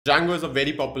Django is a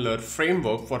very popular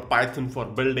framework for Python for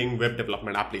building web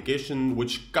development application,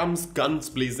 which comes guns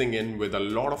blazing in with a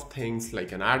lot of things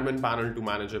like an admin panel to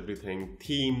manage everything,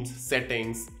 themes,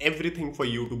 settings, everything for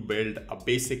you to build a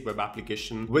basic web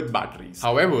application with batteries.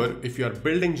 However, if you are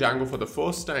building Django for the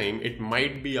first time, it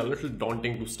might be a little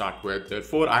daunting to start with.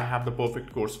 Therefore, I have the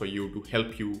perfect course for you to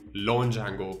help you learn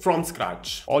Django from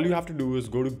scratch. All you have to do is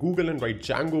go to Google and write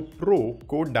Django Pro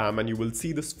Codedamn, and you will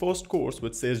see this first course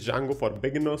which says Django for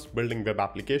beginners building web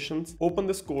applications. Open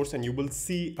this course and you will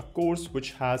see a course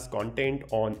which has content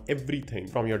on everything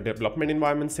from your development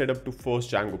environment setup to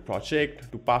first Django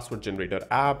project to password generator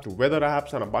app to weather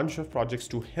apps and a bunch of projects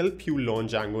to help you learn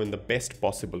Django in the best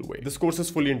possible way. This course is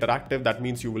fully interactive. That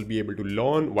means you will be able to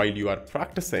learn while you are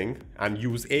practicing and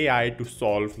use AI to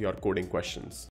solve your coding questions.